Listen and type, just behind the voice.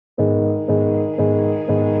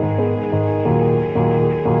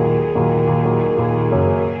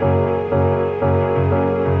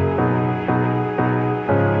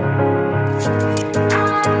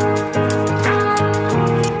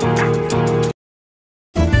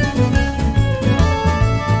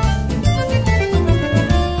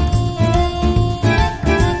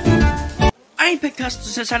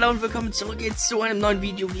Letztes, hallo und willkommen zurück jetzt zu einem neuen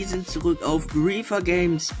Video. Wir sind zurück auf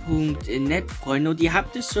GrieferGames.net, Freunde. Und ihr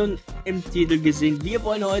habt es schon im Titel gesehen. Wir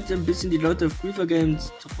wollen heute ein bisschen die Leute auf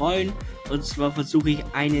GrieferGames trollen. Und zwar versuche ich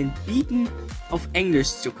einen Liken auf Englisch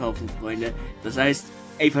zu kaufen, Freunde. Das heißt,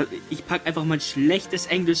 ey, ich packe einfach mal schlechtes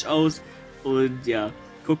Englisch aus. Und ja,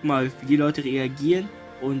 guck mal, wie die Leute reagieren.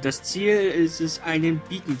 Und das Ziel ist es, einen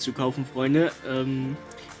Beacon zu kaufen, Freunde.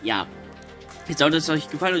 Ja. Jetzt sollte es euch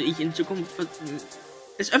gefallen und ich in Zukunft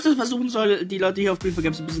es öfters versuchen soll, die Leute hier auf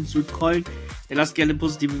GrieferGames ein bisschen zu trollen. Dann lasst gerne eine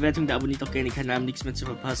positive Bewertung da, abonniert auch gerne den Kanal, um nichts mehr zu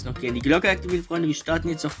verpassen. Auch gerne die Glocke aktivieren, Freunde. Wir starten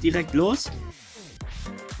jetzt auch direkt los.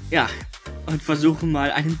 Ja, und versuchen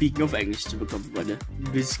mal einen Beacon auf Englisch zu bekommen, Freunde.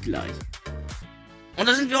 Bis gleich. Und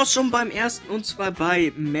da sind wir auch schon beim ersten, und zwar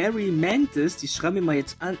bei Mary Mantis. Die schreiben wir mal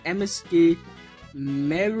jetzt an. MSG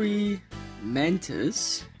Mary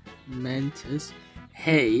Mantis.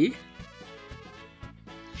 Hey.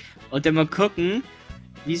 Und dann mal gucken,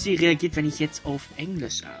 wie sie reagiert, wenn ich jetzt auf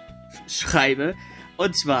Englisch schreibe.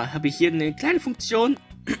 Und zwar habe ich hier eine kleine Funktion,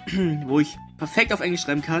 wo ich perfekt auf Englisch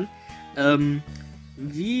schreiben kann.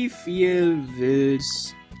 Wie viel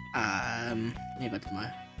willst... nee, warte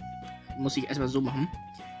mal. Muss ich erstmal so machen.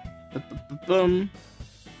 /r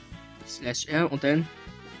und dann...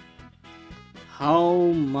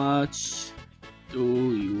 How much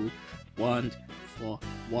do you want for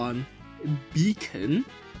one beacon?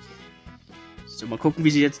 So, mal gucken, wie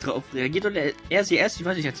sie jetzt drauf reagiert. Oder er, sie erst, ich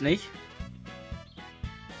weiß ich jetzt nicht.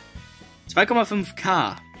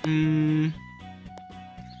 2,5k.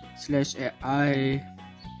 /RI.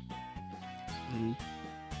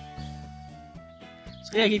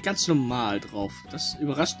 Es reagiert ganz normal drauf. Das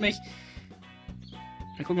überrascht mich.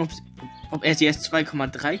 Mal gucken, ob er sie erst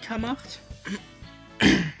 2,3k macht.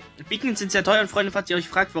 Beacons sind sehr teuer und Freunde, falls ihr euch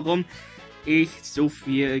fragt, warum ich so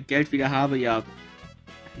viel Geld wieder habe, ja.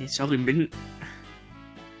 Nee, sorry,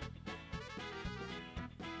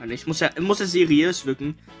 ich muss ja seriös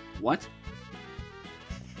wirken. What?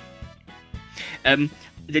 Der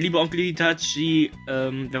liebe Onkel Thatched,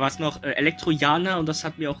 wer war's noch? Elektrojana, und das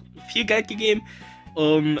hat mir auch viel Geld gegeben.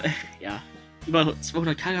 Ja, über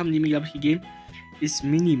 200k haben die mir, glaube ich, gegeben. Ist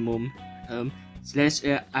Minimum.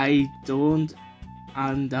 /I don't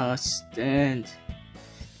understand.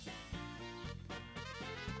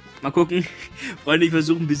 Mal gucken. Freunde, ich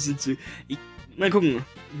versuche ein bisschen zu... mal gucken,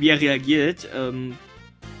 wie er reagiert.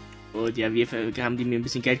 Und ja, wir haben die mir ein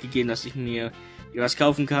bisschen Geld gegeben, dass ich mir was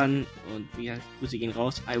kaufen kann. Und wie gesagt, Grüße gehen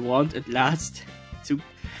raus. I want at last to...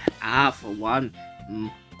 for one.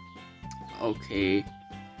 Okay.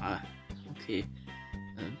 Okay.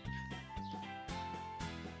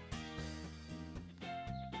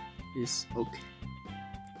 Ist okay.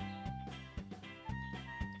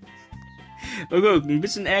 Mal gucken, ein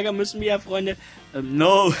bisschen Ärger müssen wir ja, Freunde.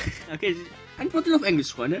 No. Okay, antwortet auf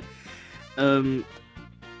Englisch, Freunde.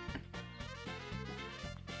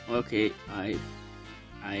 Okay, I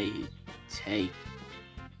take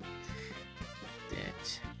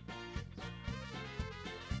that.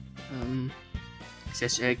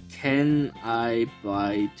 Says, can I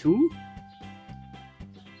buy two?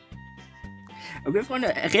 Okay,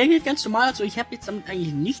 Freunde, er reagiert ganz normal. Also ich habe jetzt damit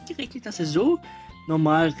eigentlich nicht gerechnet, dass er so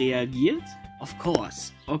normal reagiert. Of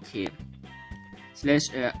course. Okay.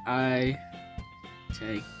 /I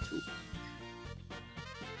take two.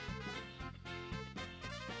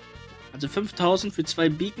 Also 5000 für 2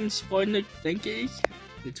 Beacons, Freunde, denke ich.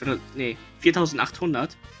 Nee,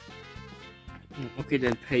 4800. Okay,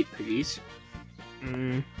 dann pay, please.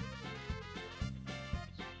 Right.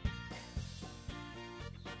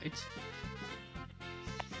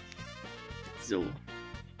 So.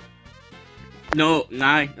 No,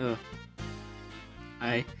 nein.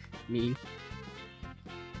 I mean.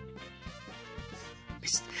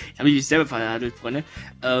 Mist. Ich habe mich selber verhandelt, Freunde.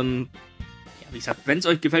 Ja, wie gesagt, wenn es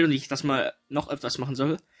euch gefällt und ich das mal noch öfters machen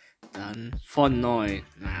soll, dann von neu.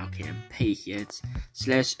 Na, okay, dann pay ich jetzt.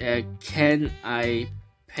 /can I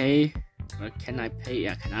pay? Oder can I pay?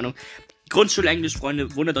 Ja, keine Ahnung. Grundschulenglisch,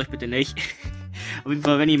 Freunde, wundert euch bitte nicht. Auf jeden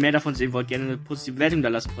Fall, wenn ihr mehr davon sehen wollt, gerne eine positive Bewertung da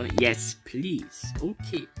lassen, Freunde. Yes, please.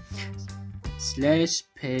 Okay.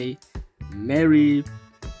 /pay Mary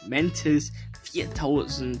Mantis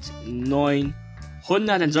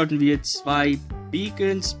 4900. Dann sollten wir 2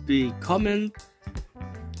 Beacons bekommen.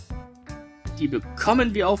 Die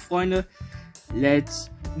bekommen wir auch, Freunde. Let's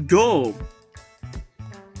go.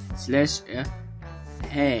 /r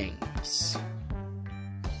thanks.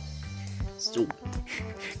 So.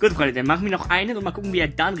 Gut, Freunde, dann machen wir noch einen und mal gucken, wie er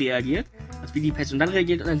dann reagiert. Also wie die Person dann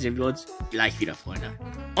reagiert, und dann sehen wir uns gleich wieder, Freunde.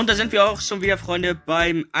 Und da sind wir auch schon wieder, Freunde,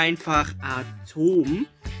 beim einfach Atom.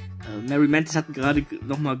 Mary Mantis hat gerade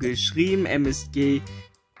nochmal geschrieben, MSG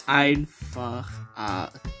einfach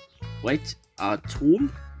Atom?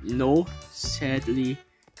 No, sadly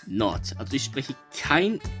not. Also ich spreche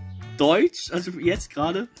kein Deutsch, also jetzt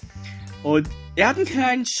gerade. Und er hat einen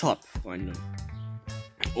kleinen Shop, Freunde.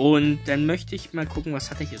 Und dann möchte ich mal gucken, was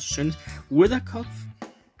hat er hier so schönes. Witherkopf,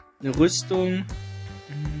 eine Rüstung.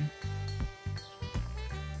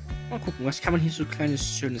 Mal gucken, was kann man hier so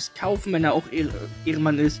kleines, schönes kaufen, wenn er auch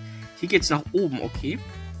Ehrenmann ist. Hier geht's nach oben, okay.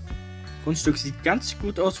 Grundstück sieht ganz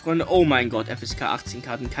gut aus, Freunde. Oh mein Gott, FSK 18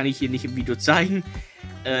 Karten kann ich hier nicht im Video zeigen.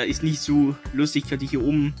 Ist nicht so lustig, könnt ihr hier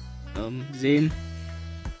oben sehen.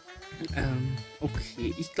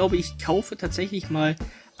 Okay, ich glaube, ich kaufe tatsächlich mal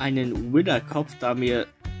einen Witherkopf, da mir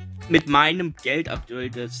mit meinem Geld aktuell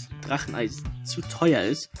das Dracheneis zu teuer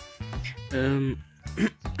ist.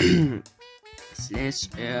 Slash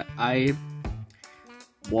I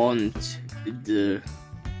want the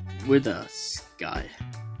Wither Skull.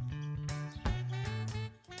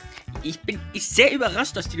 Ich bin sehr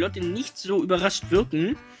überrascht, dass die Leute nicht so überrascht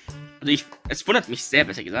wirken. Also es wundert mich sehr,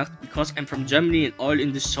 besser gesagt. Because I'm from Germany and all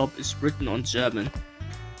in the shop is written on German.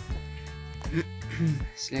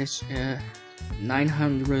 Slash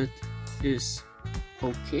 900 is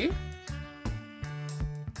okay.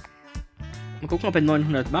 Mal gucken, ob er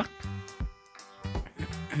 900 macht.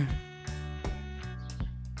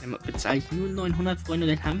 Dann bezahle ich nur 900, Freunde,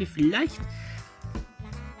 dann haben wir vielleicht...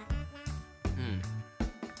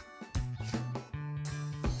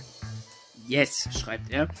 Yes, schreibt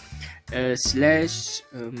er. Slash,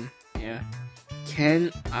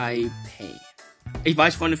 can I pay? Ich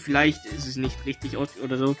weiß, Freunde, vielleicht ist es nicht richtig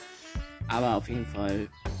oder so. Aber auf jeden Fall...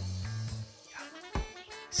 Ja.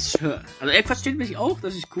 Sure. Also er versteht mich auch,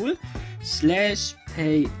 das ist cool. Slash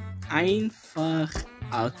pay einfach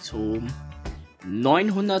Atom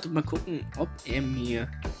 900 und mal gucken, ob er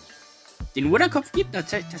mir den Witherkopf gibt.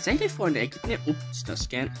 Tatsächlich, Freunde, er gibt mir... Ups, das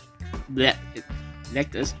Scan.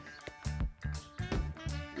 Leckt es.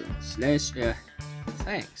 Slash,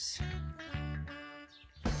 thanks.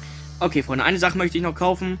 Okay, Freunde, eine Sache möchte ich noch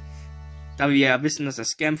kaufen. Da wir ja wissen, dass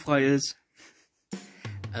das scamfrei ist.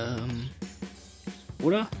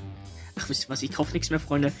 Oder? Ach, wisst ihr was? Ich kaufe nichts mehr,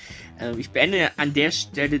 Freunde. Ich beende an der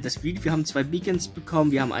Stelle das Video. Wir haben 2 Beacons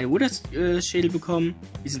bekommen. Wir haben einen Wither-Schädel bekommen.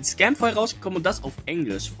 Wir sind scamfrei rausgekommen und das auf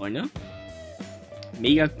Englisch, Freunde.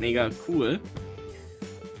 Mega, mega cool.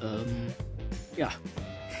 Ja.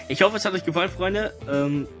 Ich hoffe, es hat euch gefallen,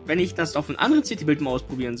 Freunde. Wenn ich das auf ein anderes Citybild mal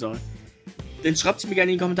ausprobieren soll, dann schreibt es mir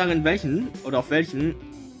gerne in die Kommentare, in welchen oder auf welchen.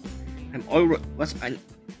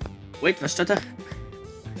 Wait, was steht da?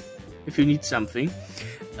 If you need something.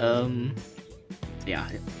 Ja,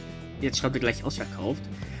 jetzt schreibt ihr gleich ausverkauft.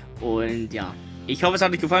 Und ja, ich hoffe, es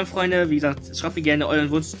hat euch gefallen, Freunde. Wie gesagt, schreibt mir gerne euren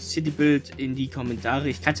Wunsch Citybild in die Kommentare.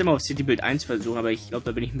 Ich kann es ja mal auf Citybild 1 versuchen, aber ich glaube,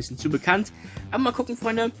 da bin ich ein bisschen zu bekannt. Aber mal gucken,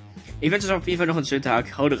 Freunde. Ich wünsche euch auf jeden Fall noch einen schönen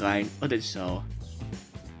Tag. Haut rein und ciao.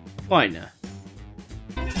 Freunde.